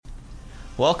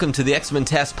Welcome to the X-Men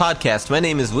TAS podcast. My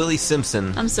name is Willie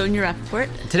Simpson. I'm Sonia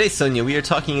Rappaport. Today, Sonia, we are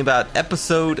talking about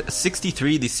episode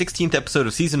 63, the 16th episode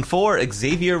of season 4,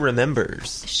 Xavier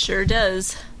Remembers. Sure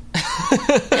does.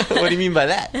 What do you mean by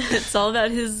that? It's all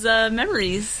about his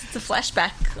memories. It's a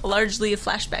flashback, largely a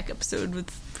flashback episode with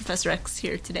Professor X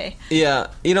here today. Yeah,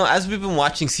 you know, as we've been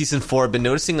watching season 4, I've been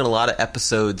noticing in a lot of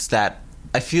episodes that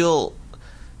I feel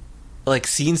like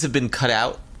scenes have been cut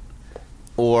out,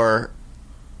 or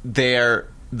the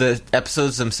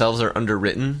episodes themselves are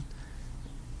underwritten,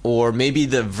 or maybe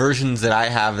the versions that I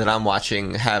have that I'm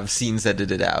watching have scenes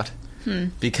edited out.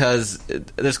 Because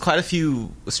there's quite a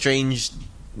few strange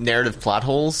narrative plot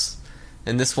holes,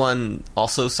 and this one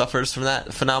also suffers from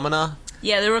that phenomena.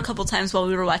 Yeah, there were a couple times while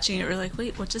we were watching it, we were like,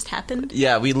 wait, what just happened?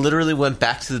 Yeah, we literally went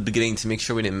back to the beginning to make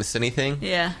sure we didn't miss anything.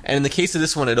 Yeah. And in the case of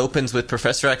this one, it opens with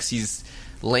Professor X. He's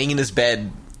laying in his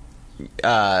bed,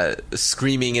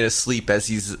 screaming in his sleep, as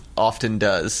he often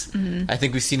does. Mm-hmm. I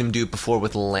think we've seen him do it before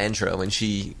with Landra when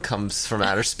she comes from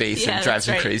outer space and drives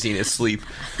him crazy in his sleep.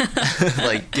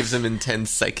 Like, gives him intense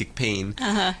psychic pain.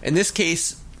 Uh-huh. In this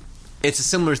case, it's a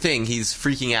similar thing. He's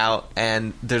freaking out,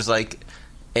 and there's like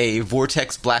a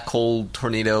vortex black hole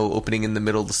tornado opening in the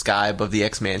middle of the sky above the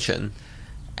X Mansion,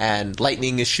 and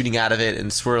lightning is shooting out of it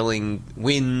and swirling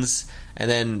winds,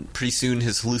 and then pretty soon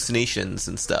his hallucinations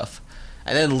and stuff.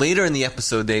 And then later in the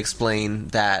episode, they explain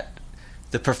that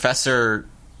the professor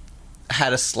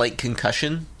had a slight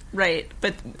concussion. Right,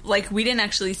 but like we didn't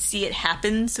actually see it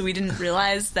happen, so we didn't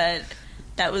realize that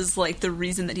that was like the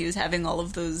reason that he was having all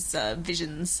of those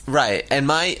visions. Right,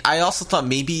 and I also thought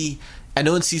maybe, I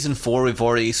know in season 4 we've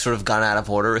already sort of gone out of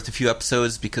order with a few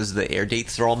episodes because the air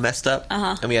dates are all messed up,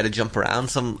 and we had to jump around.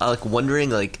 So I'm like wondering,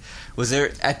 like, was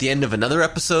there at the end of another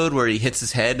episode where he hits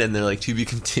his head and they're like, to be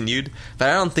continued? But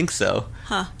I don't think so.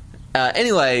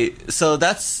 Anyway, so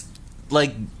that's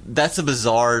the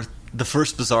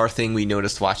first bizarre thing we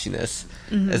noticed watching this,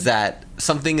 is that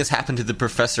something has happened to the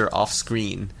professor off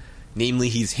screen. Namely,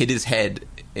 he's hit his head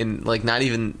in, like, not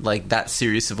even like that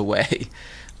serious of a way,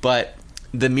 but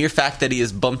the mere fact that he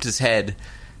has bumped his head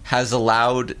has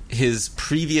allowed his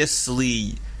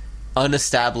previously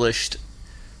unestablished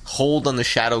hold on the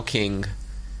Shadow King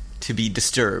to be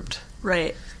disturbed.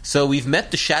 Right. So we've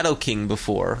met the Shadow King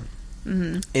before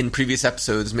in previous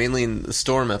episodes, mainly in the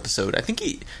Storm episode. I think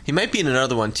he might be in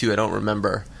another one too, I don't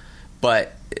remember.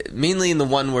 But mainly in the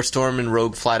one where Storm and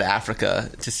Rogue fly to Africa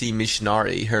to see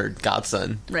Missionary, her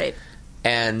godson. Right.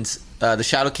 And the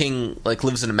Shadow King like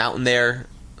lives in a mountain there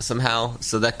somehow,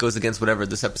 so that goes against whatever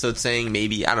this episode's saying.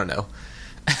 Maybe, I don't know.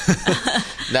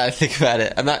 Now I think about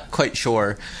it, I'm not quite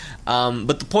sure.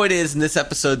 But the point is, in this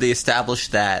episode, they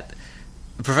established that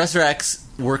Professor X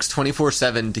works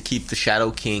 24/7 to keep the Shadow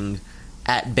King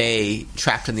at bay,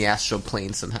 trapped in the astral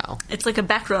plane somehow. It's like a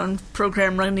background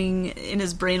program running in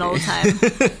his brain all the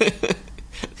time.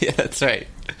 Yeah, that's right.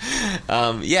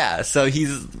 So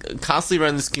he's constantly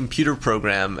running this computer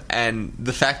program, and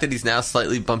the fact that he's now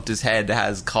slightly bumped his head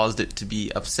has caused it to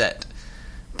be upset.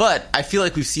 But I feel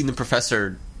like we've seen the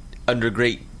professor under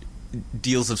great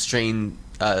deals of strain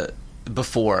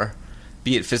before,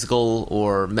 be it physical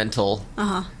or mental.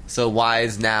 So why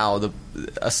is now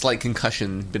a slight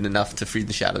concussion been enough to free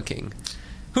the Shadow King?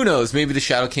 Who knows? Maybe the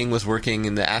Shadow King was working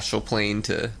in the astral plane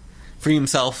to free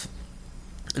himself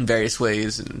in various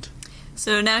ways. And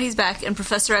so now he's back, and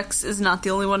Professor X is not the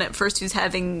only one at first who's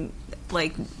having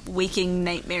like waking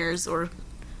nightmares or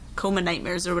coma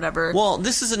nightmares or whatever. Well,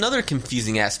 this is another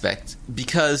confusing aspect,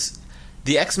 because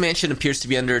the X-Mansion appears to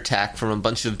be under attack from a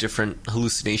bunch of different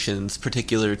hallucinations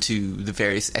particular to the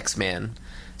various X-Man.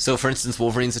 So, for instance,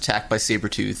 Wolverine's attacked by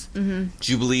Sabretooth,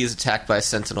 Jubilee is attacked by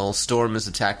Sentinel, Storm is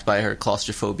attacked by her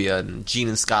claustrophobia, and Jean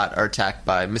and Scott are attacked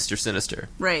by Mr. Sinister.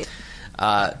 Right.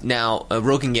 Now,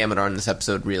 Rogue and Gambit are in this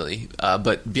episode, really.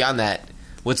 But beyond that,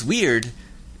 what's weird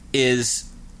is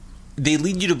they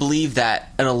lead you to believe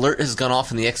that an alert has gone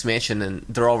off in the X-Mansion and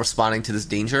they're all responding to this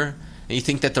danger. And you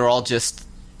think that they're all just,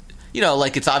 you know,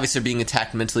 like, it's obvious they're being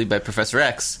attacked mentally by Professor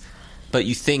X, but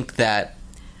you think that,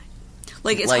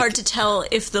 like, it's hard to tell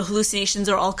if the hallucinations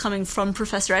are all coming from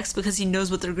Professor X because he knows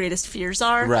what their greatest fears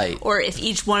are. Right. Or if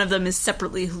each one of them is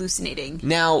separately hallucinating.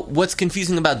 Now, what's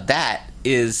confusing about that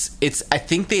is I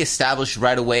think they established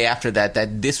right away after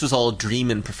that this was all a dream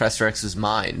in Professor X's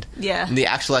mind. Yeah. And the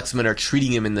actual X-Men are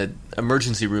treating him in the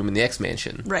emergency room in the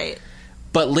X-Mansion. Right.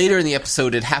 But later in the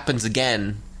episode, it happens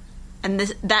again. And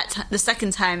the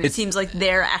second time, it seems like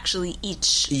they're actually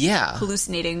each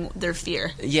hallucinating their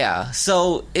fear. Yeah,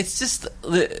 so it's just...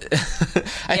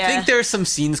 I think there are some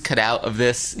scenes cut out of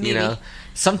this, Maybe. you know.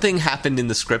 Something happened in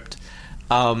the script.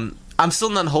 I'm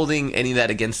still not holding any of that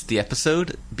against the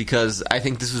episode, because I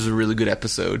think this was a really good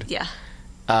episode. Yeah.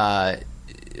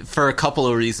 For a couple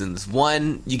of reasons.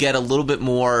 One, you get a little bit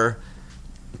more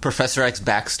Professor X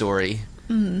backstory.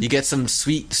 You get some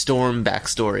sweet Storm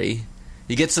backstory.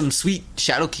 You get some sweet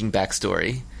Shadow King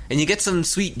backstory. And you get some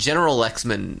sweet General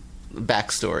X-Men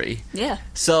backstory. Yeah.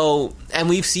 So, and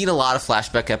we've seen a lot of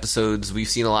flashback episodes. We've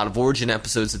seen a lot of origin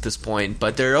episodes at this point,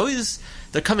 but they're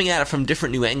coming at it from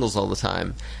different new angles all the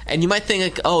time. And you might think,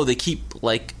 like, oh, they keep,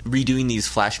 like, redoing these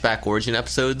flashback origin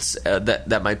episodes.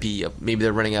 That might be, maybe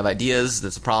they're running out of ideas.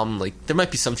 That's a problem. Like, there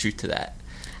might be some truth to that.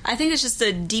 I think it's just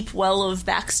a deep well of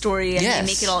backstory, and Yes. they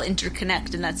make it all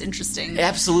interconnect, and that's interesting.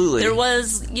 Absolutely. There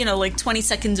was, like 20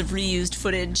 seconds of reused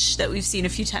footage that we've seen a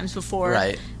few times before.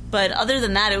 Right. But other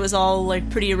than that, it was all, like,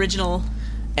 pretty original.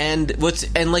 And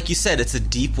like you said, it's a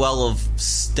deep well of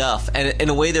stuff, and in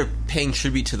a way, they're paying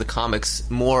tribute to the comics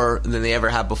more than they ever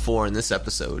have before in this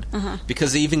episode,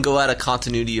 because they even go out of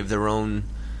continuity of their own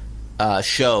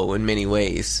show in many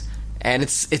ways, and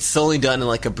it's only done in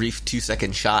like a brief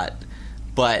 2-second shot.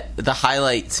 But the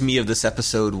highlight to me of this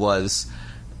episode was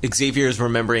Xavier is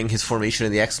remembering his formation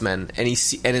of the X-Men, and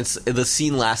the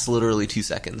scene lasts literally 2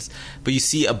 seconds, but you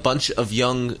see a bunch of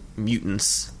young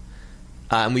mutants.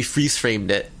 And we freeze-framed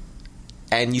it,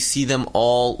 and you see them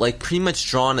all, like, pretty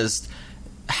much drawn as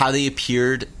how they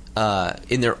appeared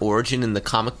in their origin in the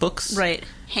comic books. Right.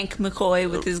 Hank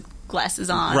McCoy with his glasses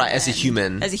on. Right, as a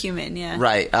human. As a human, yeah.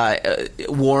 Right.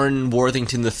 Warren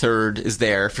Worthington III is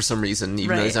there for some reason,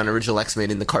 even though he's on original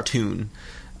X-Men in the cartoon.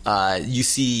 You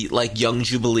see, like, young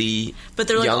Jubilee. But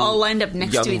they're, like, all lined up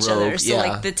next to each Rogue, other. So,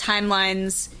 like, the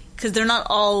timelines... Because they're not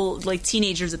all, like,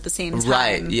 teenagers at the same time.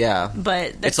 Right, yeah.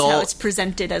 But that's how it's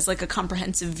presented as, like, a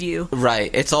comprehensive view.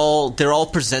 Right. They're all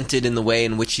presented in the way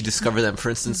in which he discovered them.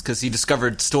 For instance, because he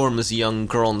discovered Storm as a young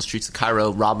girl in the streets of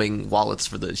Cairo robbing wallets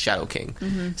for the Shadow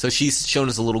King. So she's shown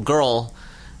as a little girl,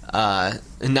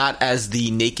 not as the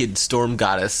naked Storm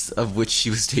goddess of which she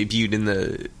was debuted in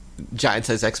the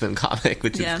giant-sized X-Men comic,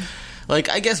 which is... Like,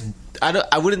 I guess...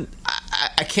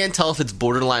 I can't tell if it's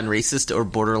borderline racist or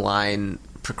borderline...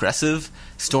 progressive,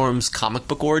 Storm's comic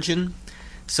book origin.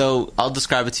 So I'll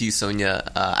describe it to you,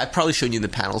 Sonia. I've probably shown you the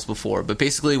panels before, but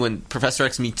basically when Professor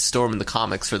X meets Storm in the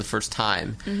comics for the first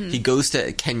time, he goes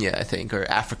to Kenya, I think, or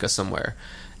Africa somewhere,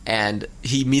 and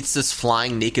he meets this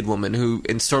flying naked woman who,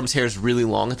 and Storm's hair is really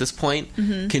long at this point,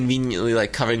 conveniently,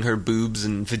 like, covering her boobs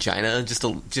and vagina,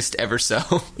 just ever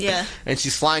so. Yeah. And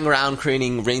she's flying around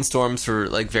creating rainstorms for,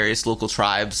 like, various local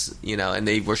tribes, and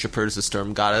they worship her as a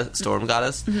storm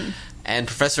goddess. And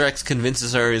Professor X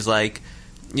convinces her, is like,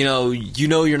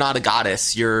 you're not a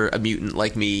goddess, you're a mutant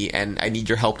like me, and I need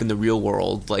your help in the real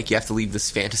world. Like, you have to leave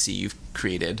this fantasy you've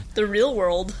created. The real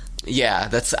world. Yeah,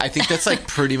 I think that's, like,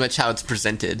 pretty much how it's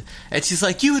presented. And she's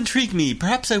like, you intrigue me,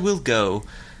 perhaps I will go.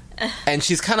 And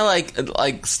she's kind of,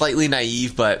 like, slightly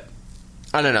naive, but...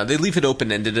 I don't know. They leave it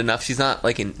open-ended enough. She's not,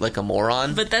 like, a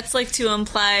moron. But that's, like, to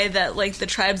imply that, like, the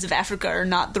tribes of Africa are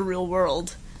not the real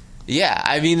world. Yeah,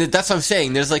 I mean, that's what I'm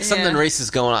saying. There's, like, something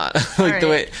racist going on. The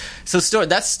way... So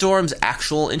that's Storm's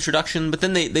actual introduction, but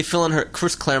then they fill in her...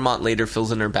 Chris Claremont later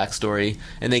fills in her backstory,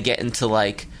 and they get into,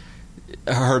 like,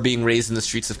 her being raised in the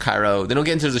streets of Cairo. They don't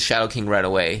get into the Shadow King right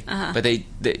away. But they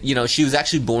she was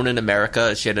actually born in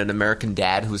America. She had an American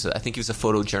dad who was, I think he was a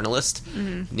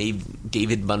photojournalist, named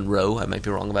David Monroe. I might be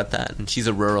wrong about that. And she's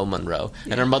a rural Monroe.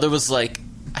 And her mother was, like...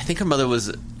 I think her mother was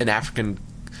an African...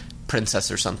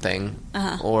 princess or something,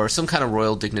 or some kind of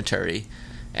royal dignitary,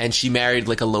 and she married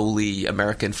like a lowly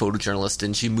American photojournalist,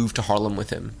 and she moved to Harlem with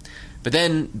him. But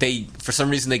then for some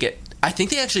reason I think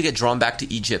they actually get drawn back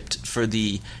to Egypt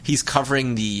he's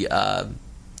covering the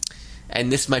and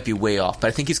this might be way off, but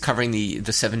I think he's covering the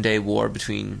 7-day war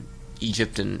between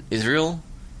Egypt and Israel.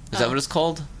 Is that what it's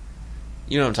called?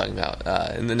 You know what I'm talking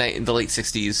about? In the late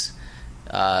 60s.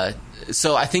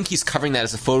 So I think he's covering that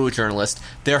as a photojournalist.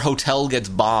 Their hotel gets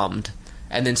bombed,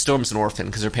 and then Storm's an orphan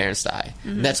because her parents die.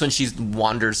 And that's when she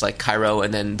wanders, like, Cairo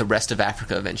and then the rest of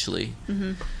Africa eventually.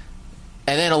 And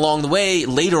then along the way,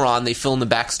 later on, they fill in the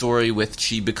backstory with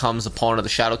she becomes a pawn of the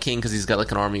Shadow King because he's got,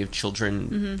 like, an army of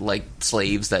children, like,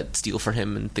 slaves that steal for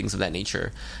him and things of that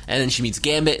nature. And then she meets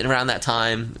Gambit around that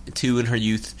time, too, in her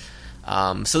youth.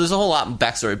 So there's a whole lot of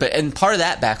backstory. And part of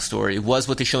that backstory was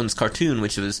what they show in this cartoon,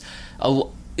 which was...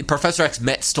 Professor X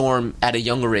met Storm at a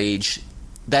younger age.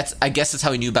 I guess that's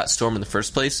how he knew about Storm in the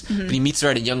first place. But he meets her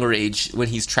at a younger age when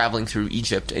he's traveling through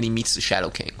Egypt, and he meets the Shadow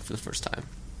King for the first time.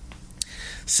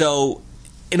 So,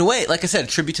 in a way, like I said, a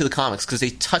tribute to the comics, because they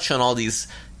touch on all these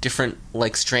different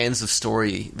like strands of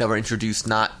story that were introduced,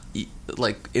 not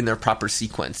like in their proper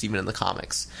sequence, even in the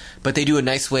comics. But they do a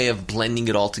nice way of blending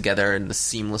it all together in a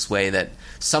seamless way that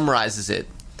summarizes it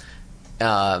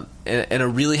in a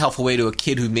really helpful way to a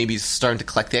kid who maybe is starting to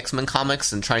collect the X-Men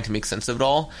comics and trying to make sense of it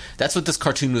all. That's what this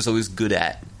cartoon was always good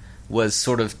at, was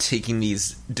sort of taking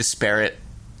these disparate,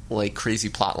 like, crazy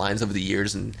plot lines over the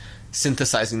years and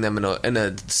synthesizing them in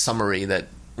a summary that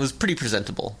was pretty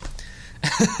presentable.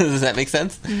 Does that make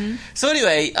sense? Mm-hmm. So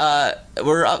anyway,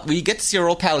 we get to see our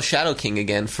old pal Shadow King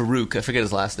again, Farouk. I forget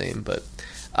his last name, but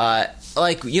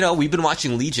we've been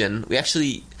watching Legion.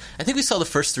 I think we saw the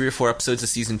first 3 or 4 episodes of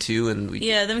season 2, and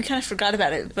then we kind of forgot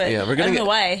about it. But I don't know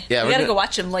why. Yeah, we gotta go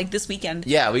watch them like this weekend.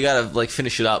 Yeah, we gotta like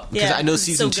finish it up because I know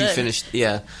season 2 finished.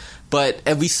 Yeah, but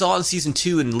we saw in season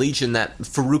 2 in Legion that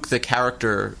Farouk the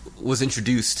character was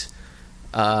introduced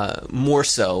more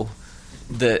so.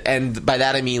 And by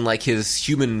that I mean like his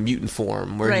human mutant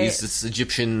form, where he's this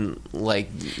Egyptian like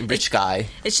rich guy.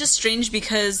 It's just strange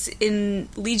because in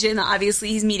Legion, obviously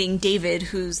he's meeting David,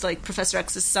 who's like Professor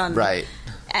X's son, right?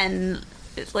 And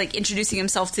like introducing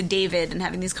himself to David and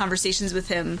having these conversations with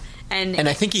him, and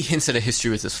I think he hints at a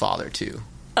history with his father too.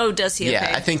 Oh, does he? Yeah,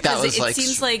 okay. I think that was it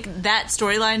seems like that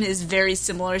storyline is very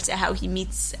similar to how he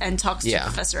meets and talks to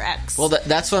Professor X. Well,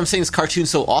 that's what I'm saying. This cartoon's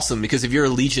so awesome because if you're a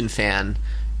Legion fan,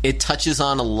 it touches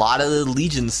on a lot of the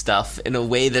Legion stuff in a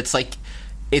way that's like,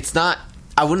 it's not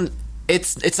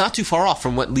too far off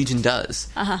from what Legion does.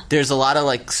 Uh-huh. There's a lot of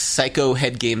like psycho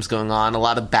head games going on, a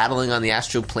lot of battling on the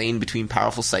astral plane between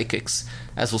powerful psychics,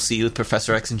 as we'll see with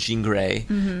Professor X and Jean Grey.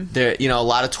 Mm-hmm. There, a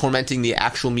lot of tormenting the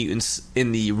actual mutants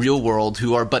in the real world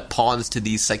who are but pawns to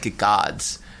these psychic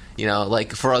gods.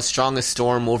 Like for as strong as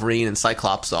Storm, Wolverine, and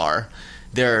Cyclops are,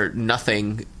 they're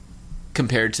nothing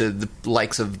compared to the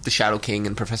likes of the Shadow King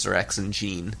and Professor X and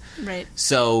Jean. Right.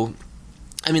 So,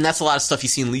 I mean, that's a lot of stuff you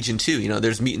see in Legion too.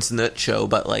 There's mutants in that show,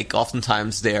 but like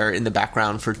oftentimes they're in the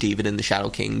background for David and the Shadow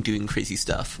King doing crazy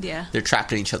stuff. Yeah. They're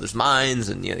trapped in each other's minds,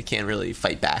 and they can't really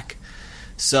fight back.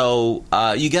 So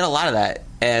you get a lot of that,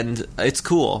 and it's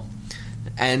cool.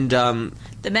 And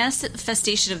the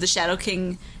manifestation of the Shadow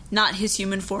King, not his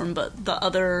human form, but the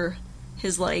other,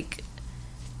 his like.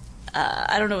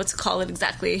 I don't know what to call it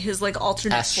exactly. His like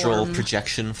alternate astral form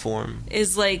projection form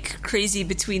is like crazy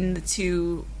between the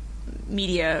two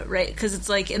media, right? Because it's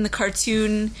like in the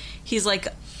cartoon, he's like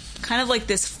kind of like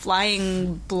this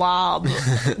flying blob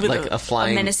with like a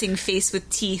menacing face with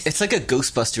teeth. It's like a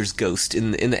Ghostbusters ghost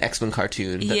in the X-Men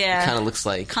cartoon. That kind of looks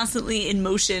like constantly in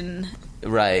motion.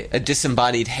 Right, a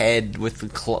disembodied head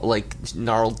with like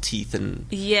gnarled teeth and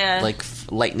like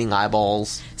lightning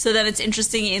eyeballs. So then it's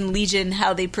interesting in Legion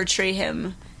how they portray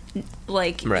him,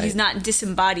 like he's not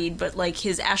disembodied, but like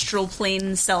his astral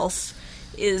plane self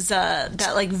is that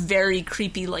like very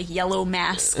creepy like yellow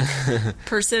mask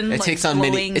person. It takes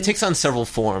on several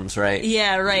forms, right?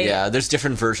 Yeah, right. Yeah, there's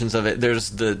different versions of it.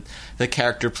 There's the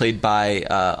character played by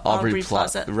Aubrey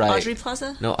Plaza. Right. Audrey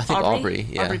Plaza? No, I think Aubrey.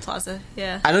 Yeah. Aubrey Plaza.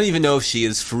 Yeah. I don't even know if she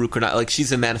is Farouk or not. Like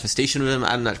she's a manifestation of him.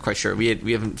 I'm not quite sure. We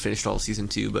haven't finished all of season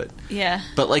 2, but yeah.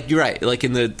 But like you're right. Like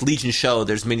in the Legion show,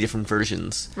 there's many different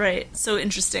versions. Right. So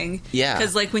interesting. Yeah.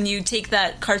 Because like when you take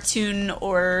that cartoon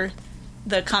or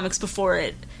the comics before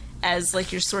it as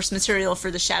like your source material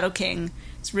for the Shadow King,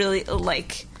 it's really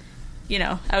like,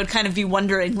 I would kind of be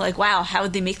wondering like, wow, how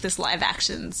would they make this live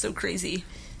action? It's so crazy.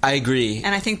 I agree.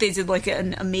 And I think they did like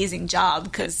an amazing job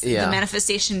because the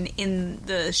manifestation in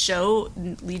the show,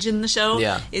 Legion the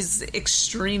show, is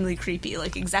extremely creepy,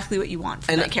 like exactly what you want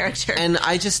from that character. And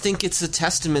I just think it's a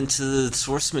testament to the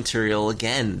source material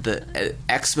again. The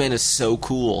X-Men is so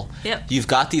cool. Yep. You've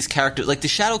got these characters like the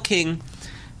Shadow King.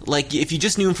 Like, if you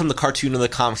just knew him from the cartoon or the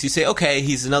comics, you'd say, okay,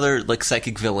 he's another, like,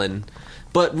 psychic villain.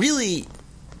 But really,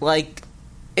 like,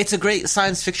 it's a great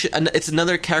science fiction... It's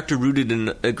another character rooted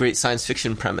in a great science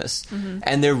fiction premise. Mm-hmm.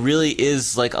 And there really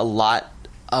is, like, a lot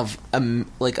of,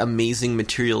 amazing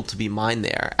material to be mined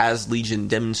there, as Legion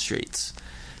demonstrates.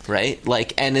 Right?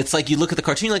 Like, and it's like, you look at the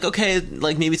cartoon, you're like, okay,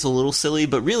 like, maybe it's a little silly,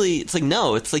 but really, it's like,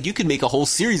 no, it's like, you could make a whole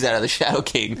series out of the Shadow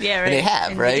King. Yeah, right. And they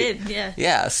have, and right? They did, yeah.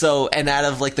 Yeah, so, and out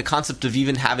of, like, the concept of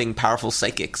even having powerful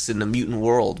psychics in the mutant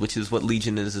world, which is what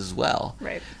Legion is as well.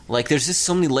 Right. Like, there's just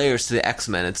so many layers to the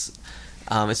X-Men.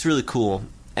 It's really cool.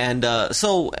 And,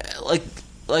 so,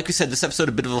 like we said, this episode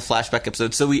a bit of a flashback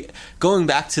episode. So going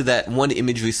back to that one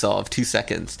image we saw of 2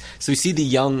 seconds. So we see the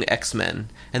young X-Men,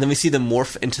 and then we see them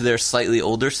morph into their slightly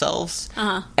older selves.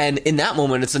 Uh-huh. And in that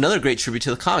moment, it's another great tribute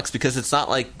to the comics because it's not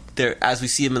like they're as we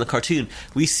see them in the cartoon.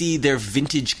 We see their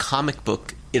vintage comic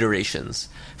book iterations.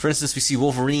 For instance, we see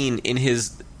Wolverine in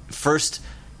his first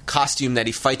costume that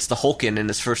he fights the Hulk in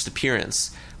his first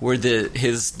appearance, where the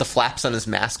flaps on his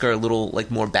mask are a little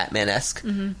like more Batman-esque,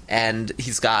 and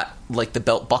he's got like the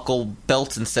buckle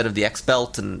belt instead of the X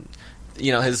belt, and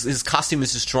his costume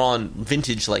is just drawn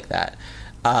vintage like that.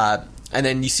 And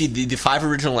then you see the 5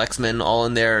 original X-Men all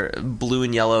in their blue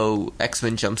and yellow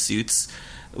X-Men jumpsuits,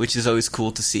 which is always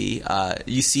cool to see.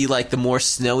 You see like the more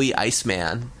snowy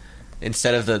Iceman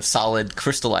instead of the solid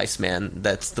crystal Iceman.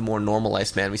 That's the more normal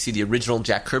Iceman. We see the original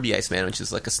Jack Kirby Iceman, which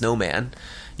is like a snowman.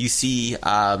 You see,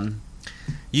 you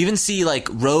even see like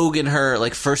Rogue in her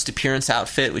like first appearance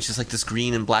outfit, which is like this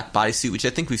green and black bodysuit, which I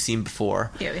think we've seen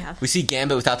before. Yeah, we have. We see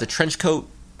Gambit without the trench coat,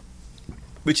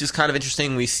 which is kind of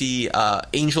interesting. We see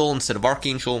Angel instead of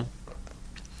Archangel.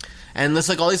 And there's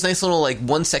like all these nice little like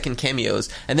 1-second cameos,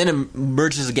 and then it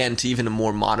merges again to even a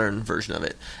more modern version of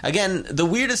it. Again, the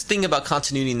weirdest thing about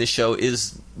continuity in this show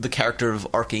is the character of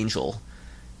Archangel,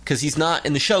 because he's not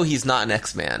in the show. He's not an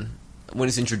X-Man when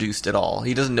he's introduced at all.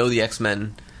 He doesn't know the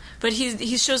X-Men. But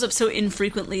he shows up so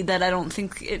infrequently that I don't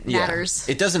think it matters.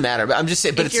 It doesn't matter. But I'm just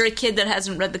saying. But if you're a kid that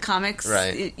hasn't read the comics,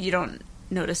 right, you don't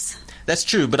notice. That's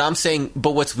true. But I'm saying.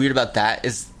 But what's weird about that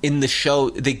is in the show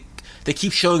they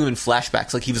keep showing him in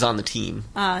flashbacks like he was on the team,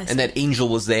 and that Angel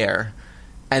was there,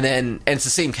 and it's the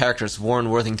same character, it's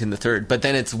Warren Worthington III. But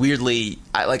then it's weirdly,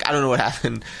 I don't know what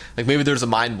happened. Like maybe there was a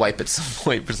mind wipe at some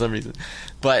point for some reason.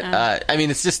 But I mean,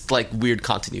 it's just like weird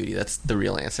continuity. That's the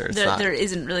real answer. There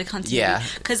isn't really continuity. Yeah,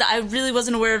 because I really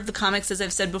wasn't aware of the comics, as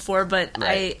I've said before. But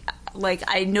right.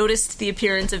 I noticed the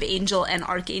appearance of Angel and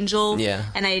Archangel,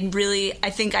 and I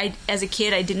think as a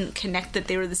kid, I didn't connect that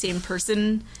they were the same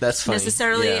person. That's funny.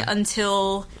 Necessarily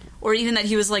until, or even that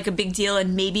he was like a big deal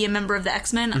and maybe a member of the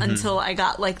X-Men, until I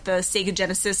got like the Sega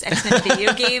Genesis X-Men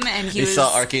video game, and you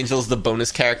saw Archangel as the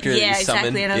bonus character. Yeah, that you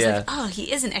summoned. exactly. And I was like, oh,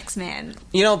 he is an X-Man.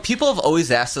 People have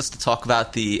always asked us to talk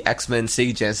about the X-Men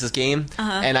Sega Genesis game,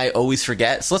 and I always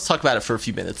forget. So let's talk about it for a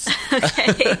few minutes.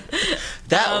 Okay.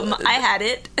 I had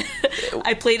it.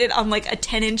 I played it on like a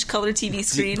 10-inch color TV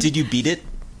screen. Did you beat it?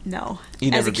 No.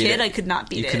 As a kid, I could not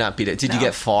beat it. You could not beat it. Did you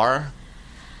get far?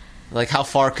 Like, how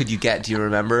far could you get? Do you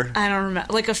remember? I don't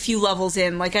remember. Like, a few levels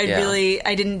in. Like, I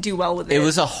didn't do well with it. It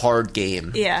was a hard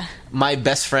game. Yeah. My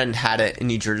best friend had it in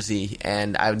New Jersey,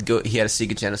 and he had a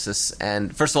Sega Genesis,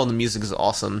 and first of all, the music is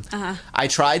awesome. I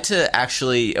tried to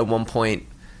actually, at one point,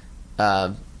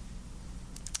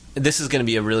 this is going to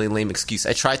be a really lame excuse.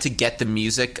 I tried to get the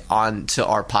music onto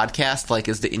our podcast, like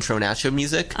as the intro and outro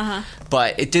music,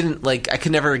 but it didn't. Like, I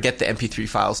could never get the MP3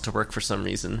 files to work for some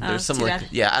reason. There's some I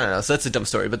don't know. So that's a dumb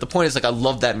story. But the point is, like, I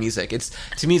love that music.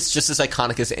 To me, it's just as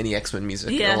iconic as any X-Men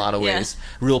music in a lot of ways.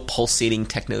 Real pulsating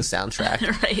techno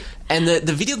soundtrack. Right. And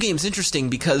the video game's interesting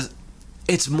because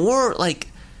it's more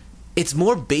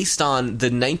based on the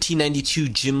 1992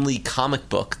 Jim Lee comic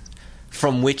book,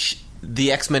 from which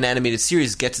the X-Men animated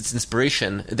series gets its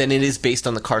inspiration, than it is based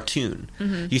on the cartoon.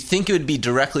 You think it would be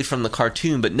directly from the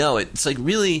cartoon, but no, it's like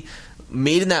really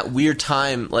made in that weird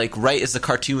time, like right as the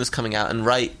cartoon was coming out and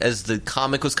right as the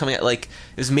comic was coming out. Like,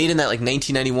 it was made in that like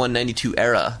 1991-92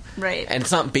 era. Right. And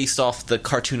it's not based off the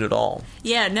cartoon at all.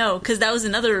 Yeah, no, because that was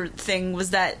another thing,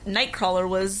 was that Nightcrawler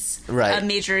was a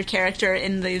major character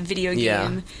in the video game.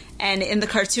 Yeah. And in the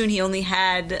cartoon, he only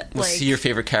had Was he your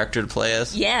favorite character to play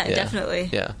as? Yeah, definitely.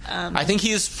 Yeah, I think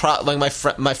he's like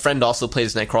my friend also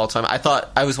plays Nightcrawler all the time. I thought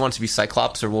I always wanted to be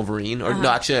Cyclops or Wolverine, or no,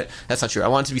 actually that's not true. I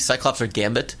wanted to be Cyclops or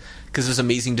Gambit, because it was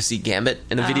amazing to see Gambit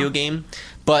in a video game.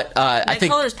 But I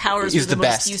think Nightcrawler's powers were the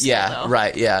best. Useful, yeah, though.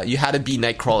 Right. Yeah, you had to be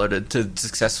Nightcrawler to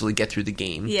successfully get through the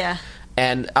game. Yeah.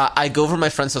 And I go over to my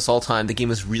friend's house all the time. The game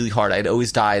was really hard. I'd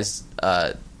always die as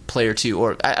player 2,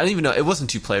 or I don't even know. It wasn't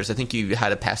 2 players. I think you had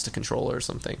to pass the controller or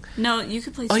something. No, you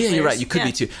could play 2 players. players. You're right. You could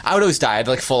be 2. I would always die. I'd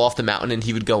like fall off the mountain, and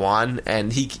he would go on,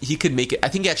 and he could make it. I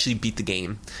think he actually beat the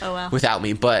game. Oh, wow. Without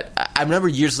me. But I remember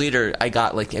years later, I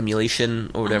got like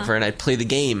emulation or whatever, and I'd play the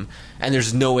game, and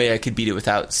there's no way I could beat it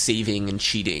without saving and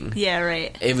cheating. Yeah,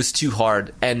 right. It was too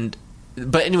hard.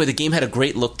 But anyway, the game had a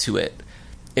great look to it.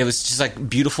 It was just like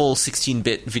beautiful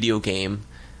 16-bit video game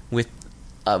with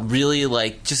really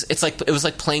like it was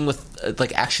like playing with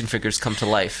like action figures come to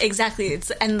life. Exactly.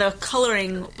 And the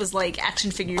coloring was like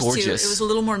action figures. Gorgeous. Too. It was a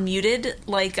little more muted.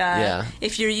 Like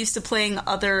if you're used to playing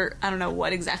other, I don't know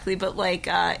what exactly, but like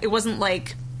it wasn't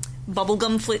like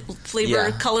bubblegum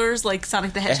flavor colors like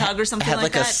Sonic the Hedgehog or something like that.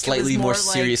 It had like a slightly more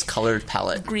serious colored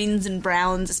palette. Greens and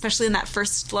browns, especially in that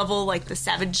first level, like the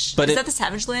Savage... Is that the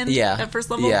Savage Land? Yeah. That first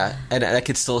level? Yeah, and I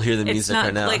could still hear the music right now.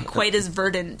 It's not like quite as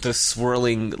verdant. The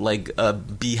swirling like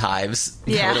beehives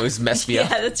that would always mess me up.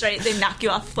 Yeah, that's right. They knock you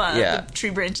off the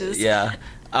tree branches. Yeah.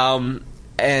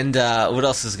 And what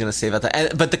else is going to say about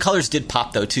that? But the colors did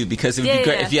pop, though, too, because it would be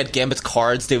great if you had Gambit's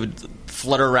cards, they would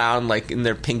flutter around, like, in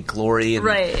their pink glory,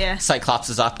 and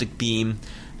Cyclops' optic beam.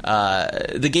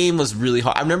 The game was really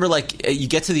hard. I remember, like, you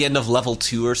get to the end of level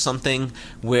 2 or something,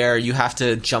 where you have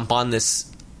to jump on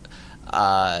this,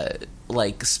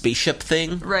 like, spaceship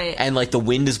thing. Right. And, like, the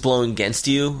wind is blowing against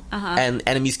you, and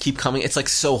enemies keep coming. It's, like,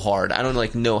 so hard. I don't,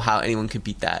 like, know how anyone could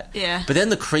beat that. Yeah. But then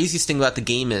the craziest thing about the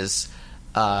game is,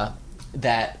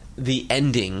 that the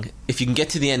ending, if you can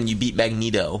get to the end and you beat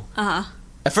Magneto,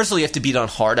 first of all, you have to beat it on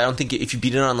hard. I don't think if you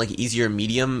beat it on, like, easy or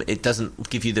medium, it doesn't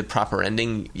give you the proper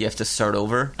ending. You have to start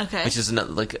over. Okay. Which is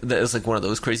it's like one of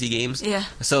those crazy games. Yeah.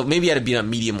 So maybe you had to beat on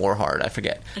medium or hard. I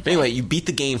forget. Okay. But anyway, you beat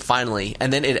the game finally,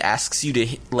 and then it asks you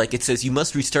to, like, it says you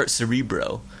must restart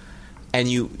Cerebro, and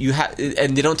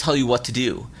and they don't tell you what to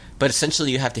do, but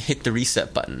essentially you have to hit the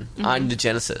reset button on the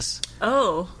Genesis.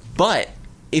 Oh. But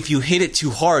if you hit it too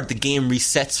hard, the game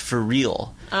resets for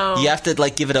real. Oh. You have to,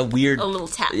 like, give it a little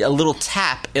tap. A little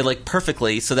tap, like,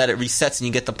 perfectly, so that it resets and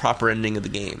you get the proper ending of the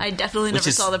game. I definitely never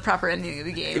saw the proper ending of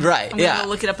the game. Right, I'm gonna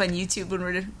look it up on YouTube when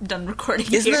we're done recording.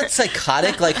 Isn't that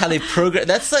psychotic? Like, how they program...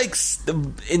 That's, like,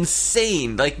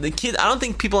 insane. Like, the kid... I don't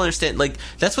think people understand... Like,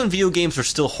 that's when video games were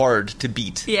still hard to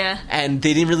beat. Yeah. And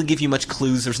they didn't really give you much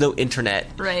clues. There's no internet.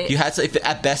 Right. You had to...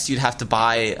 At best, you'd have to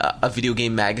buy a video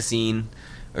game magazine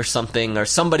or something, or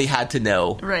somebody had to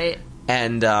know. Right.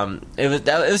 And it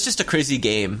was just a crazy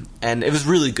game, and it was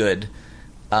really good.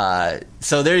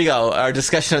 So there you go, our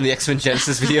discussion on the X-Men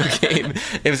Genesis video game.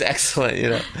 It was excellent, you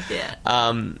know. Yeah.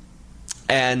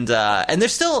 And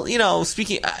there's still, you know,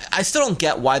 I still don't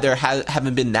get why there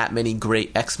haven't been that many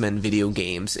great X-Men video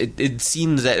games. It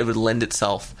seems that it would lend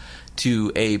itself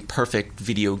to a perfect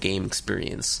video game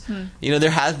experience. You know, there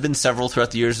have been several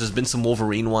throughout the years. There's been some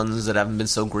Wolverine ones that haven't been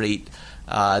so great.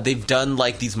 They've done,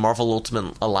 like, these Marvel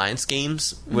Ultimate Alliance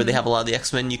games where they have a lot of the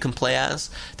X-Men you can play as.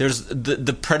 There's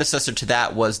the predecessor to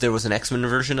that there was an X-Men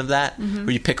version of that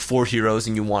where you pick 4 heroes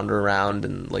and you wander around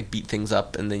and, like, beat things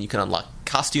up, and then you can unlock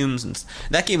costumes. And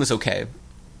that game was okay.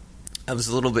 It was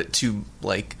a little bit too,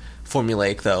 like,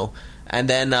 formulaic, though. And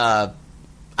then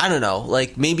I don't know,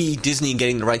 like, maybe Disney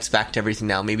getting the rights back to everything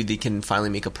now, maybe they can finally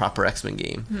make a proper X-Men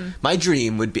game. My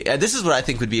dream would be... this is what I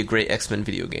think would be a great X-Men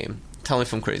video game. Tell me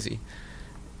if I'm crazy.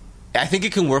 I think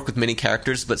it can work with many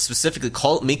characters, but specifically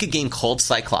make a game called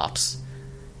Cyclops.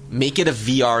 Make it a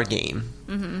VR game.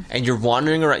 And you're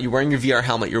wandering around, you're wearing your VR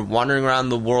helmet, you're wandering around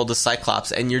the world of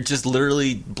Cyclops, and you're just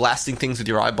literally blasting things with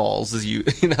your eyeballs as you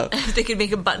know. If they could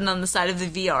make a button on the side of the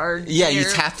VR. Yeah, you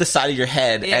tap the side of your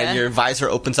head, and your visor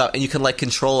opens up, and you can, like,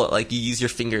 control it. Like, you use your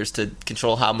fingers to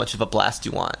control how much of a blast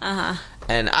you want.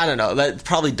 And I don't know, that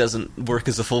probably doesn't work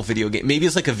as a full video game. Maybe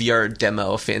it's like a VR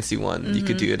demo, a fancy one you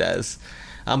could do it as.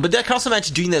 But I can also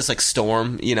imagine doing this, like,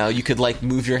 Storm. You know, you could, like,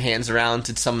 move your hands around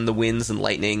to summon the winds and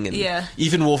lightning. And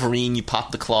even Wolverine, you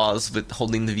pop the claws with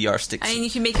holding the VR sticks. I mean, you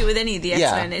can make it with any of the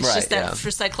X-Men. It's just that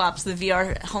for Cyclops, the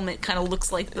VR helmet kind of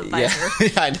looks like the visor.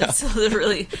 I know. So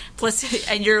really, plus,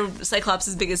 and you're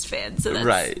Cyclops' biggest fan, so that's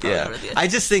right. I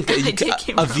just think a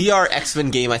VR X-Men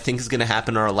game, I think, is going to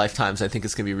happen in our lifetimes. I think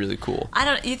it's going to be really cool.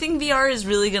 You think VR is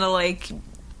really going to, like,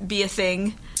 be a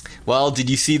thing? Well, did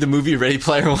you see the movie Ready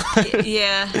Player One?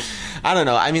 Yeah. I don't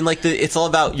know. I mean, like, it's all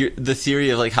about the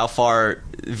theory of, like, how far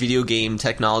video game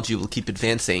technology will keep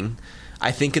advancing.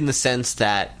 I think in the sense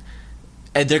that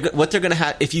what they're going to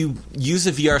have, if you use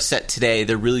a VR set today,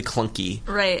 they're really clunky.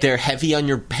 Right. They're heavy on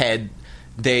your head.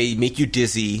 They make you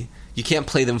dizzy. You can't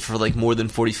play them for, like, more than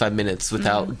 45 minutes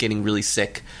without getting really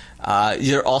sick.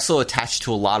 You're also attached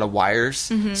to a lot of wires,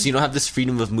 so you don't have this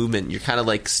freedom of movement. You're kind of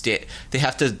like they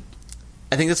have to.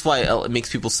 I think that's why it makes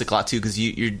people sick a lot too, because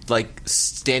you're, like,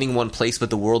 standing in one place, but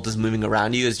the world is moving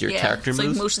around you as your character moves. It's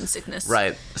like motion sickness,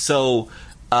 right? So,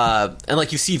 and,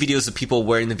 like, you see videos of people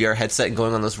wearing the VR headset and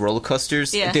going on those roller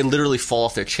coasters. Yeah. They literally fall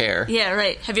off their chair. Yeah,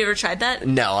 right. Have you ever tried that?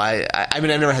 No, I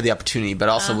mean, I never had the opportunity, but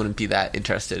I also wouldn't be that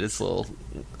interested. It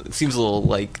seems a little,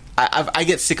 like, I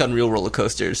get sick on real roller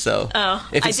coasters, so... Oh,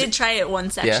 I did try it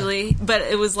once, actually, but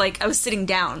it was, like, I was sitting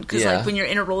down, because, like, when you're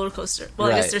in a roller coaster...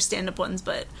 Well, I guess there's stand-up ones,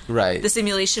 but... Right. The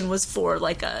simulation was for,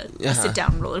 like, a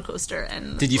sit-down roller coaster,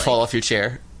 and... Did you fall off your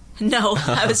chair? No,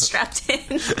 I was strapped in.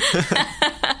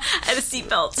 I had a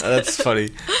seatbelt. That's funny.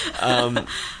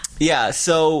 Yeah,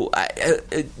 so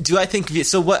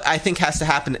what I think has to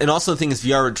happen... And also the thing is,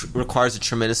 VR requires a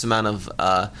tremendous amount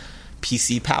of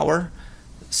PC power...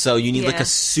 So you need like a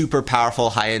super powerful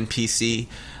high-end PC.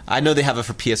 I know they have it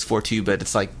for PS4 too, but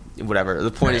it's like whatever.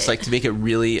 The point is, like, to make it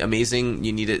really amazing,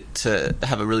 you need it to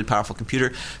have a really powerful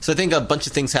computer. So I think a bunch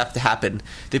of things have to happen.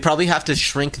 They probably have to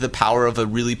shrink the power of a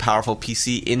really powerful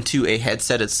PC into a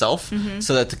headset itself,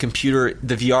 so that the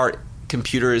VR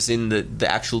computer is in the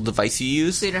actual device you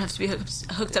use. So you don't have to be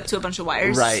hooked up to a bunch of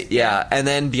wires. Right, yeah. And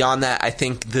then beyond that, I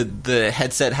think the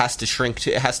headset has to shrink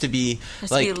to, it has to be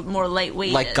more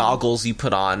lightweight. Like goggles you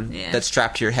put on that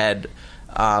strap to your head.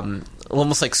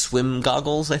 Almost like swim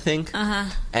goggles, I think.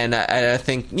 And I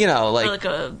think, you know, like...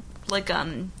 Or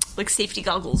like safety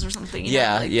goggles or something.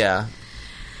 Yeah.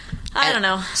 I don't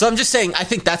know. So I'm just saying, I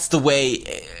think that's the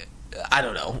way... I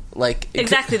don't know. Like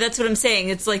exactly, that's what I'm saying.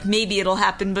 It's like maybe it'll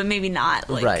happen, but maybe not.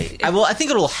 Like, right. I think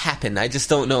it'll happen. I just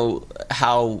don't know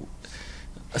how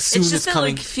soon it's just that,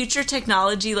 coming. Like, future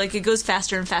technology, like, it goes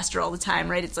faster and faster all the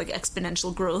time, right? It's like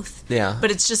exponential growth. Yeah.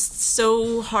 But it's just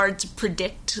so hard to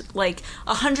predict. Like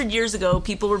 100 years ago,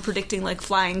 people were predicting like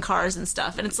flying cars and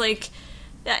stuff, and it's like,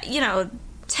 you know.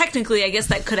 Technically, I guess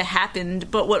that could have happened,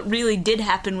 but what really did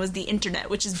happen was the internet,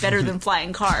 which is better than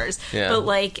flying cars. Yeah. But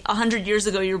like 100 years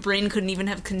ago, your brain couldn't even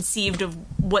have conceived of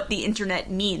what the internet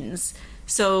means.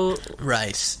 So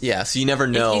right, yeah. So you never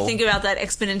know. If you think about that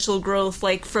exponential growth,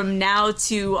 like from now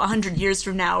to 100 years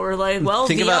from now, we're like, well,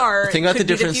 VR could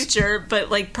be the future, but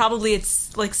like probably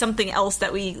it's like something else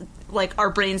that we like our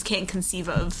brains can't conceive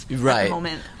of at the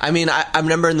moment. I mean, I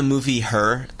remember in the movie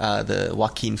Her, the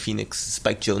Joaquin Phoenix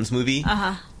Spike Jonze movie.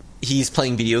 He's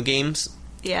playing video games.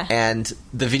 Yeah, and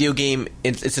the video game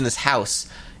it's in his house.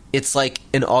 It's like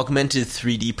an augmented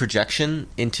 3D projection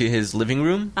into his living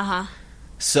room.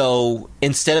 So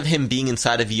instead of him being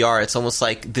inside a VR, it's almost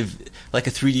like a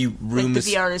 3D room. Like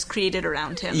the VR is created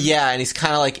around him. Yeah, and he's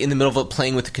kind of like in the middle of it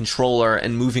playing with the controller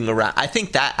and moving around. I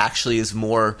think that actually is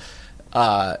more.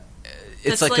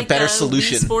 It's like a better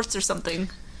solution. Wii Sports or something.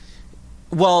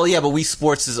 Well, yeah, but Wii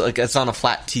Sports is like it's on a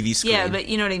flat TV screen. Yeah, but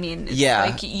you know what I mean. It's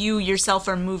like you yourself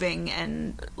are moving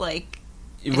and like.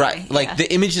 Anyway, right, like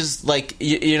the image is like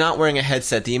you're not wearing a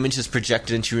headset. The image is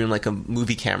projected into your room like a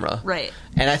movie camera, right?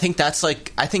 And I think that's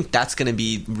going to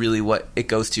be really what it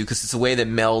goes to, because it's a way that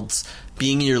melds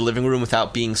being in your living room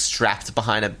without being strapped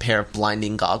behind a pair of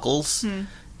blinding goggles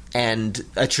and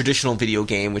a traditional video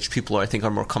game, which people I think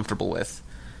are more comfortable with.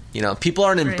 You know, people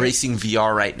aren't embracing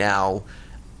VR right now.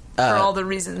 For all the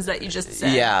reasons that you just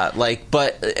said. Yeah,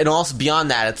 and also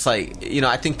beyond that, it's like, you know,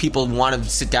 I think people want to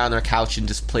sit down on their couch and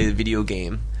just play the video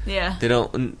game. Yeah. They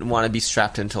don't want to be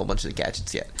strapped into a bunch of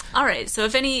gadgets yet. All right, so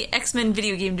if any X-Men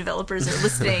video game developers are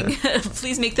listening,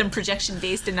 please make them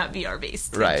projection-based and not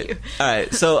VR-based. Thank you. All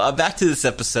right, so back to this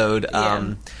episode.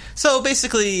 So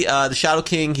basically, the Shadow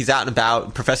King, he's out and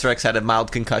about. Professor X had a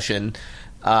mild concussion.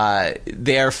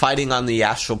 They are fighting on the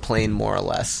astral plane, more or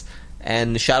less.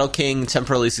 And the Shadow King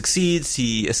temporarily succeeds.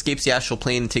 He escapes the astral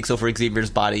plane and takes over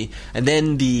Xavier's body. And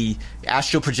then the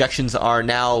astral projections are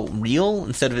now real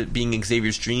instead of it being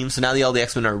Xavier's dream. So now all the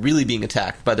X-Men are really being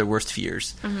attacked by their worst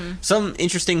fears. Some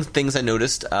interesting things I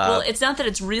noticed. Well, it's not that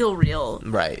it's real.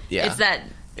 Right, yeah. It's that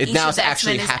now it's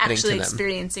actually happening to them.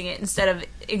 experiencing it instead of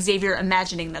Xavier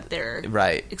imagining that they're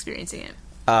experiencing it.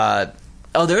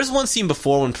 There's one scene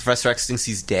before when Professor X thinks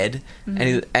he's dead,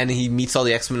 and he meets all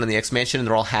the X-Men in the X-Mansion, and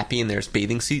they're all happy in their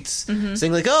bathing suits,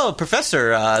 saying like, "Oh,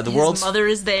 Professor, his mother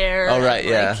is there." Oh, right,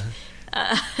 yeah.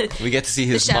 We get to see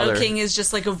his mother. The Shadow King is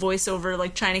just like a voiceover,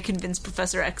 like trying to convince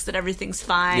Professor X that everything's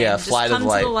fine. Yeah, just fly to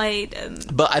the light.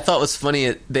 But I thought it was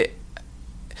funny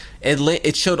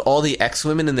it showed all the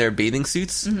X-Women in their bathing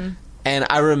suits. And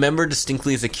I remember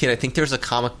distinctly as a kid, I think there was a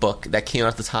comic book that came out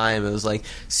at the time. It was like,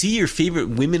 see your favorite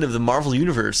women of the Marvel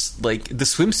Universe, like the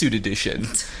swimsuit edition.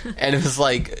 And it was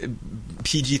like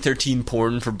PG-13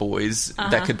 porn for boys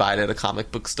that could buy it at a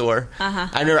comic book store.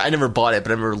 I never bought it, but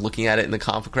I remember looking at it in the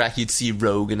comic rack. You'd see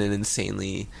Rogue in an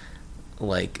insanely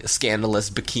like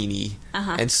scandalous bikini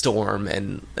and Storm,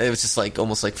 and it was just like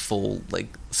almost like full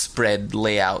like spread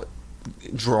layout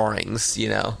drawings, you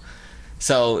know.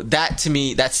 So that, to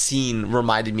me, that scene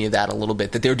reminded me of that a little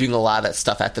bit, that they were doing a lot of that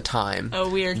stuff at the time.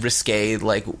 Oh, weird. Risque,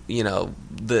 like, you know,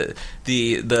 the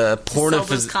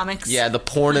comics. Yeah, the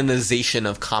pornization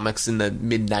of comics in the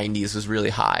mid-90s was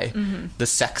really high. The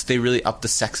sex, they really upped the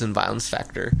sex and violence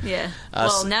factor. Yeah.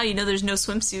 Well, now you know there's no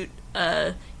swimsuit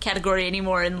category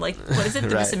anymore in, like, what is it,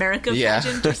 the Miss America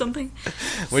pageant or something?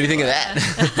 What do you think of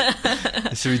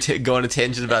that? Should we go on a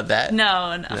tangent about that?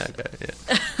 No. Okay,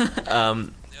 yeah.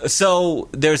 So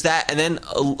there's that, and then,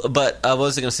 but what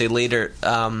was I going to say later?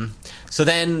 So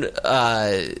then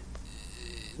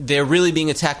they're really being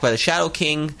attacked by the Shadow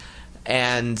King,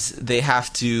 and they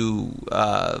have to,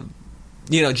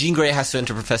 Jean Grey has to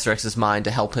enter Professor X's mind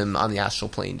to help him on the astral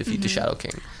plane defeat the Shadow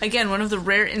King. Again, one of the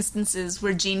rare instances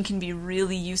where Jean can be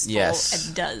really useful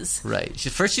and does. Right.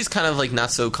 First, she's kind of like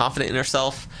not so confident in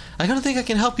herself. I don't think I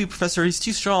can help you, Professor. He's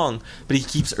too strong. But he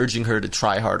keeps urging her to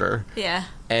try harder. Yeah.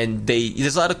 And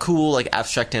there's a lot of cool like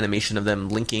abstract animation of them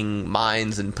linking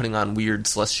minds and putting on weird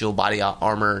celestial body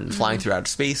armor and flying through outer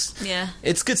space. Yeah.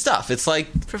 It's good stuff. It's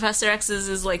like Professor X's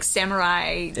is like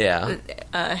samurai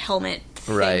helmet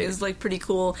thing is like pretty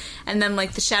cool. And then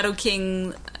like the Shadow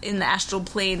King in the astral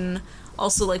plane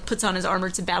also like puts on his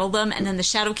armor to battle them, and then the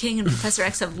Shadow King and Professor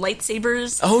X have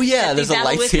lightsabers. Oh yeah, there's a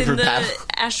lightsaber battle.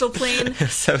 The astral plane.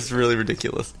 That was really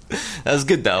ridiculous. That was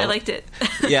good though. I liked it.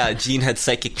 Yeah, Jean had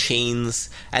psychic chains,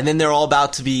 and then they're all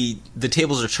about to be. The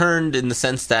tables are turned in the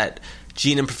sense that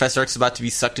Jean and Professor X are about to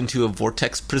be sucked into a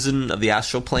vortex prison of the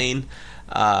astral plane.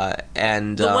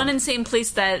 And the one insane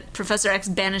place that Professor X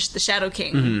banished the Shadow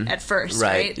King at first,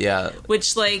 right? Yeah.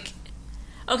 Which like.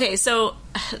 Okay, so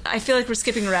I feel like we're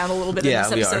skipping around a little bit in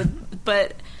this episode,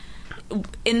 but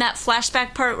in that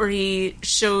flashback part where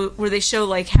they show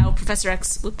like how Professor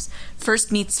X first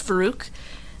meets Farouk.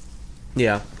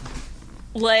 Yeah.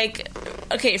 Like,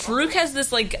 okay, Farouk has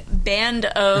this like band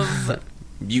of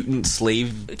mutant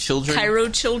slave children, Cairo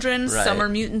children. Right. Some are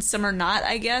mutants, some are not,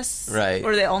 I guess. Right.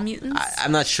 Or are they all mutants?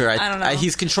 I'm not sure. I don't know.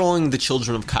 He's controlling the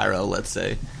children of Cairo, let's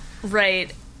say.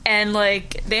 Right. And,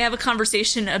 like, they have a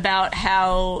conversation about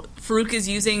how Farouk is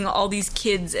using all these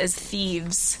kids as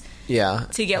thieves to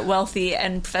get wealthy,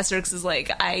 and Professor X is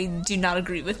like, I do not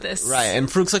agree with this. Right, and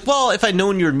Farouk's like, well, if I'd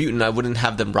known you're a mutant, I wouldn't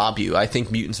have them rob you. I think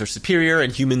mutants are superior,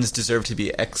 and humans deserve to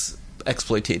be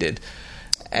exploited.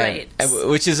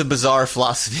 Which is a bizarre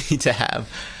philosophy to have.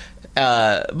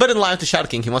 But in line with the Shadow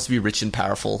King, he wants to be rich and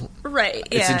powerful. Right,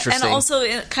 It's interesting. And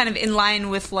also kind of in line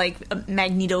with, like, a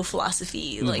Magneto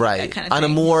philosophy, like, that kind of thing.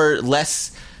 On a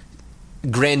less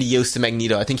grandiose to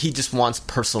Magneto, I think he just wants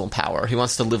personal power. He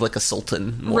wants to live like a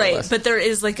sultan, more or less. But there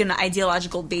is, like, an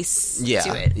ideological base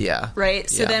to it. Yeah. Right?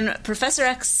 So then Professor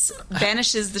X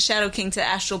banishes the Shadow King to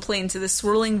astral plane, to the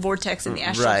swirling vortex in the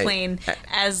astral plane,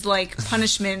 as, like,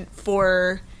 punishment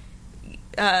for...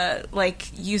 like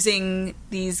using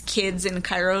these kids in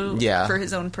Cairo for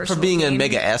his own personal for being gain. a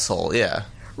mega asshole,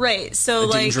 right. So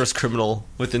a dangerous criminal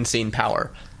with insane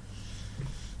power.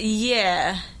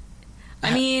 Yeah,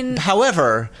 I mean,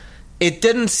 however, it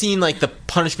didn't seem like the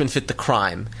punishment fit the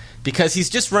crime because he's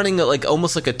just running like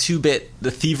almost like a 2-bit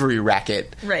the thievery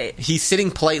racket. Right. He's sitting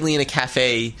politely in a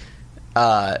cafe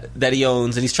that he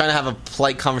owns, and he's trying to have a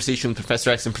polite conversation with Professor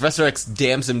X, and Professor X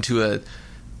damns him to a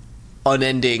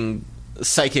unending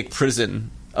psychic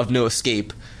prison of no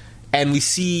escape, and we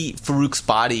see Farouk's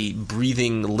body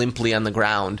breathing limply on the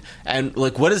ground, and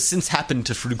like what has since happened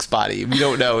to Farouk's body we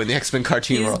don't know in the X-Men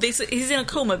cartoon world. He's in a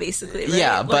coma basically, right?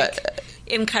 Yeah, like, but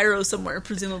in Cairo somewhere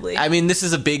presumably. I mean, this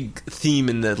is a big theme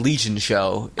in the Legion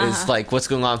show is like what's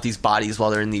going on with these bodies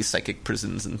while they're in these psychic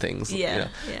prisons and things.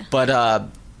 But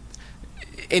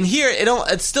in here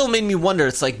it still made me wonder,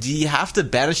 it's like, do you have to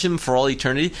banish him for all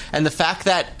eternity? And the fact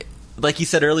that, like you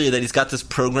said earlier, that he's got this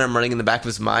program running in the back of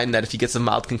his mind that if he gets a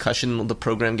mild concussion, the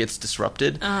program gets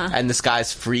disrupted, and this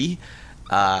guy's free.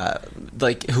 And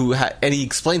he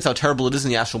explains how terrible it is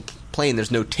in the astral plane. There's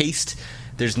no taste,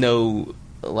 there's no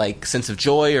like sense of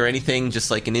joy or anything, just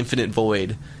like an infinite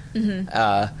void.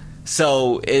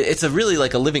 So it's a really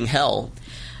like a living hell.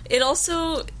 It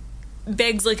also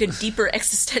begs like a deeper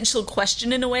existential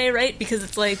question in a way, right? Because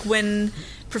it's like when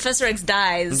Professor X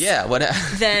dies,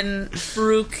 then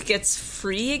Farouk gets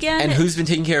free again. And who's been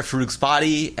taking care of Farouk's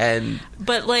body?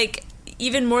 But like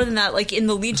even more than that, like in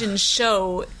the Legion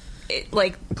show,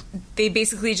 like they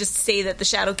basically just say that the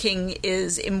Shadow King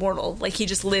is immortal, like he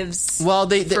just lives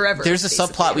forever. There's a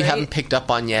subplot we haven't picked up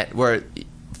on yet where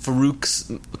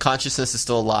Farouk's consciousness is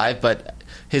still alive, but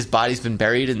his body's been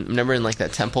buried. And remember in like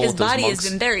that temple, his with those body monks? has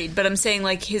been buried, but I'm saying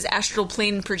like his astral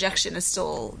plane projection is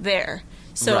still there.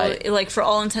 So like for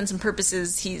all intents and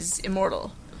purposes, he's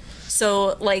immortal.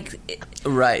 So like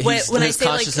his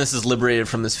consciousness is liberated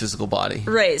from this physical body.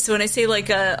 Right. So when I say like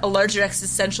a larger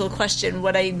existential question,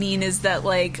 what I mean is that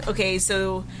like, okay,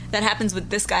 so that happens with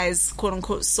this guy's quote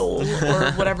unquote soul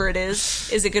or whatever it is.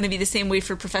 Is it going to be the same way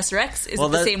for Professor X? Is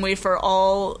it the same way for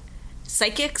all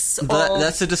psychics?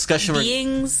 That's a discussion.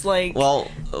 Beings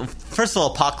first of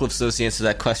all, Apocalypse knows the answer to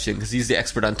that question because he's the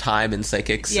expert on time and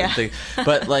psychics. Yeah.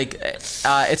 But like, it's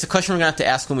a question we're gonna have to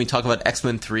ask when we talk about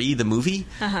X-Men 3, the movie,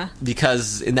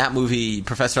 because in that movie,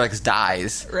 Professor X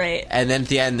dies, right? And then at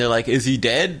the end, they're like, "Is he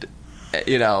dead?"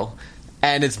 You know,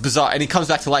 and it's bizarre, and he comes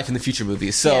back to life in the future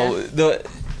movies. So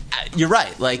you're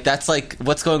right. Like that's like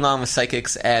what's going on with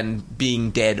psychics and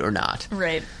being dead or not,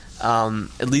 right?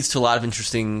 It leads to a lot of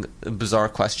interesting, bizarre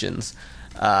questions.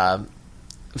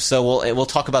 So we'll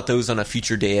talk about those on a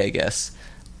future day, I guess.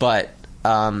 But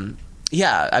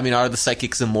yeah, I mean, are the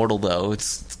psychics immortal though?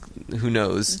 It's who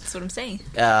knows. That's what I'm saying.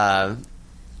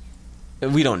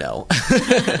 We don't know.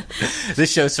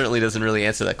 This show certainly doesn't really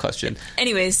answer that question.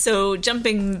 Anyways, so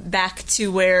jumping back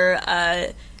to where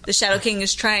the Shadow King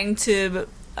is trying to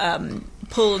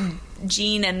pull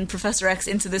Jean and Professor X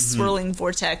into this swirling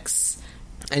vortex.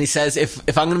 And he says,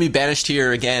 if I'm going to be banished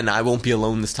here again, I won't be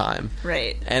alone this time.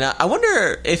 Right. And I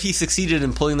wonder if he succeeded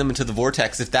in pulling them into the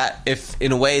vortex, if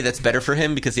in a way that's better for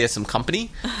him because he has some company,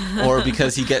 or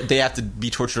because they have to be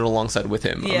tortured alongside with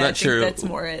him. Yeah, I'm not sure. That's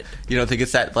more it. You don't think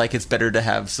it's that, like, it's better to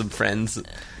have some friends?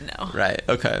 No. Right,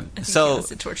 okay. I think he wants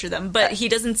to torture them. But he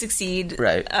doesn't succeed.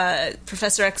 Right.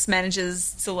 Professor X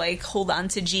manages to, like, hold on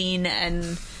to Jean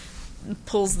and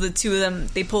pulls the two of them.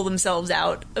 They pull themselves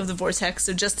out of the vortex,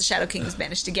 so just the Shadow King is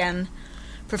banished again.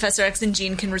 Professor X and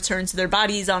Jean can return to their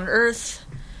bodies on Earth,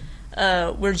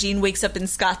 where Jean wakes up in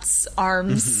Scott's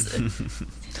arms.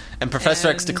 And Professor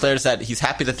X declares that he's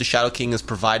happy that the Shadow King has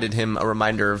provided him a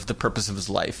reminder of the purpose of his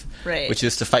life, right, which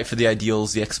is to fight for the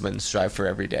ideals the X-Men strive for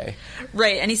every day.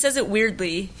 Right, and he says it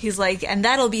weirdly. He's like, and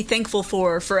that'll be thankful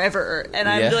for forever. And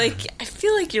I'm like, I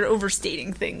feel like you're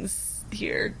overstating things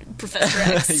here, Professor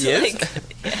X. Yes? Like,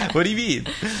 yeah. What do you mean?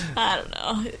 I don't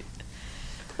know.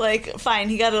 Like, fine,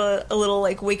 he got a little,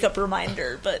 like, wake-up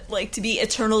reminder, but, like, to be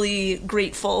eternally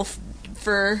grateful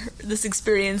for this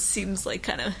experience seems, like,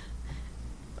 kind of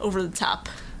over the top.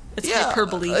 It's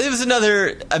hyperbole. It was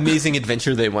another amazing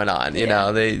adventure they went on, you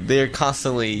know. They're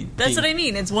constantly... That's what I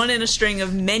mean. It's one in a string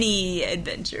of many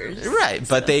adventures. Right,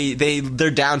 but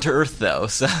they're down to earth, though.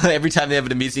 So every time they have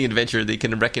an amazing adventure, they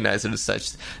can recognize it as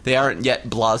such. They aren't yet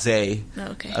blasé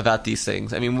about these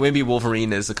things. I mean, maybe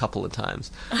Wolverine is a couple of times.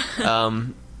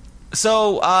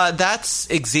 So that's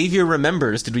Xavier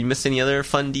Remembers. Did we miss any other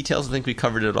fun details? I think we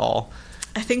covered it all.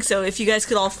 I think so. If you guys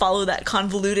could all follow that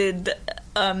convoluted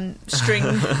string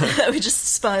that we just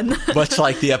spun. Much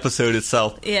like the episode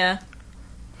itself. Yeah.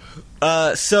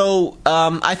 So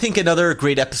I think another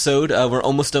great episode. We're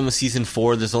almost done with season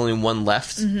 4. There's only one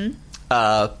left.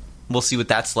 Mm-hmm. We'll see what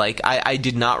that's like. I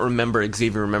did not remember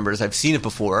Xavier Remembers. I've seen it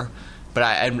before, but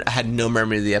I had no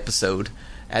memory of the episode.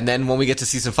 And then when we get to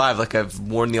season 5, like I've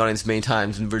warned the audience many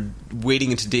times, and we're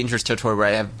wading into dangerous territory where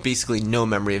I have basically no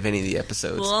memory of any of the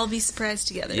episodes. We'll all be surprised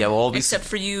together. Yeah, we'll all be except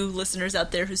for you listeners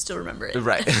out there who still remember it.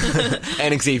 Right.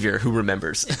 And Xavier, who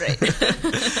remembers. Right.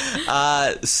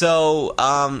 So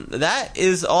that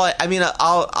is all. I mean,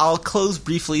 I'll close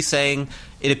briefly saying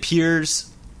it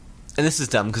appears, and this is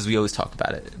dumb because we always talk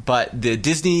about it, but the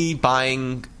Disney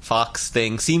buying Fox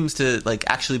thing seems to like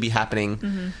actually be happening.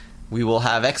 Mm-hmm. We will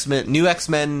have new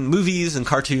X-Men movies and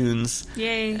cartoons.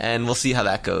 Yay. And we'll see how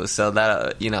that goes. So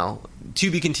that,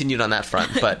 to be continued on that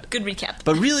front. But good recap.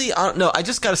 But really, no, I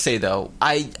just got to say, though,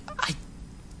 I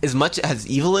as much as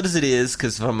evil as it is,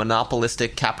 because from a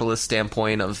monopolistic, capitalist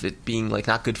standpoint of it being, like,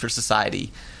 not good for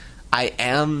society, I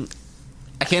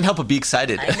can't help but be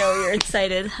excited. I know you're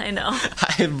excited. I know.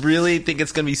 I really think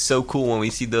it's going to be so cool when we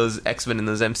see those X-Men and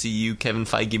those MCU Kevin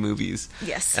Feige movies.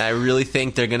 Yes. And I really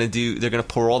think they're going to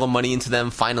pour all the money into them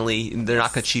finally. They're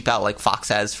not going to cheap out like Fox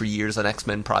has for years on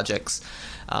X-Men projects.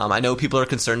 I know people are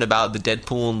concerned about the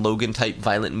Deadpool and Logan type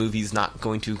violent movies not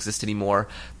going to exist anymore.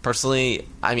 Personally,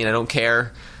 I mean, I don't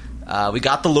care. We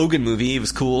got the Logan movie. It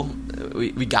was cool.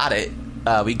 We got it.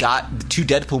 We got the 2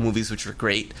 Deadpool movies, which were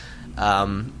great.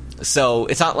 So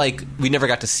it's not like we never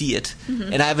got to see it.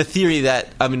 Mm-hmm. And I have a theory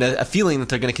that, a feeling that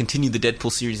they're going to continue the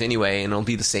Deadpool series anyway, and it'll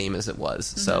be the same as it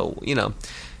was. Mm-hmm. So,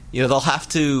 they'll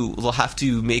have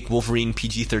to make Wolverine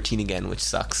PG-13 again, which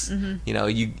sucks.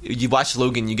 Mm-hmm. You watch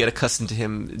Logan, you get accustomed to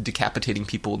him decapitating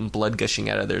people and blood gushing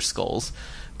out of their skulls.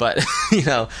 But,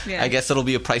 I guess it'll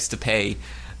be a price to pay.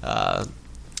 But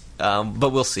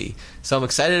we'll see. So I'm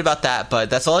excited about that,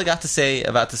 but that's all I got to say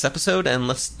about this episode, and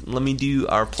let me do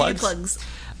our plugs.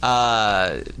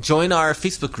 Join our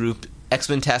Facebook group,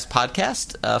 X-Men TAS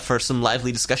Podcast, for some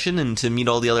lively discussion and to meet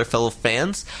all the other fellow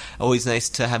fans. Always nice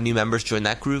to have new members join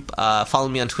that group. Follow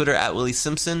me on Twitter at Willie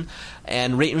Simpson,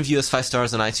 and rate and review us 5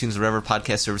 stars on iTunes or whatever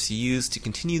podcast service you use to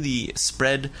continue the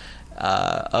spread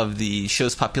of the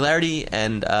show's popularity.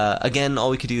 And again, all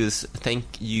we could do is thank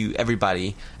you,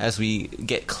 everybody, as we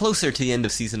get closer to the end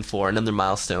of season 4, another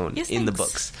milestone in the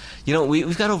books. We've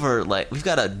got we've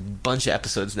got a bunch of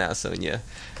episodes now, Sonia.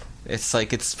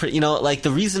 It's pretty,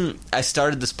 the reason I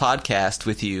started this podcast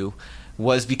with you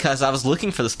was because I was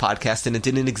looking for this podcast and it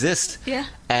didn't exist. Yeah.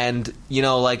 And,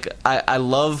 I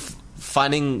love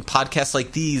finding podcasts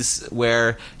like these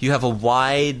where you have a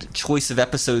wide choice of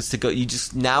episodes to go. You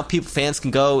just now fans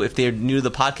can go, if they're new to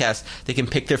the podcast, they can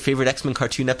pick their favorite X-Men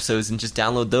cartoon episodes and just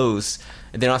download those.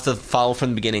 And they don't have to follow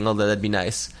from the beginning, although that'd be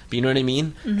nice. But you know what I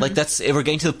mean? Mm-hmm. Like we're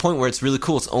getting to the point where it's really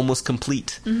cool. It's almost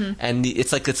complete, and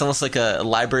it's almost like a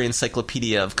library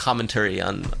encyclopedia of commentary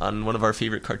on one of our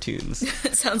favorite cartoons.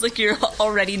 It sounds like you're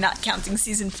already not counting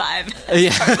season 5.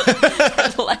 Yeah, part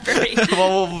of the library.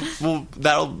 well,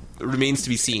 that'll remains to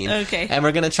be seen. Okay, and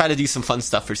we're gonna try to do some fun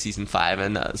stuff for season 5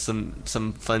 and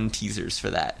some fun teasers for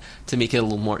that to make it a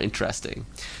little more interesting.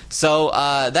 So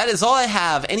that is all I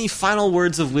have. Any final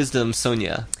words of wisdom,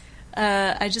 Sonia?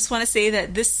 I just want to say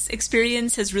that this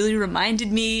experience has really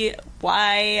reminded me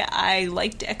why I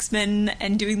liked X-Men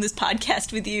and doing this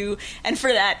podcast with you, and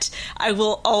for that, I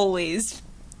will always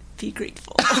be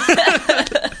grateful.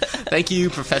 Thank you,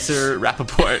 Professor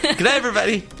Rappaport. Good night,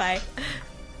 everybody. Bye.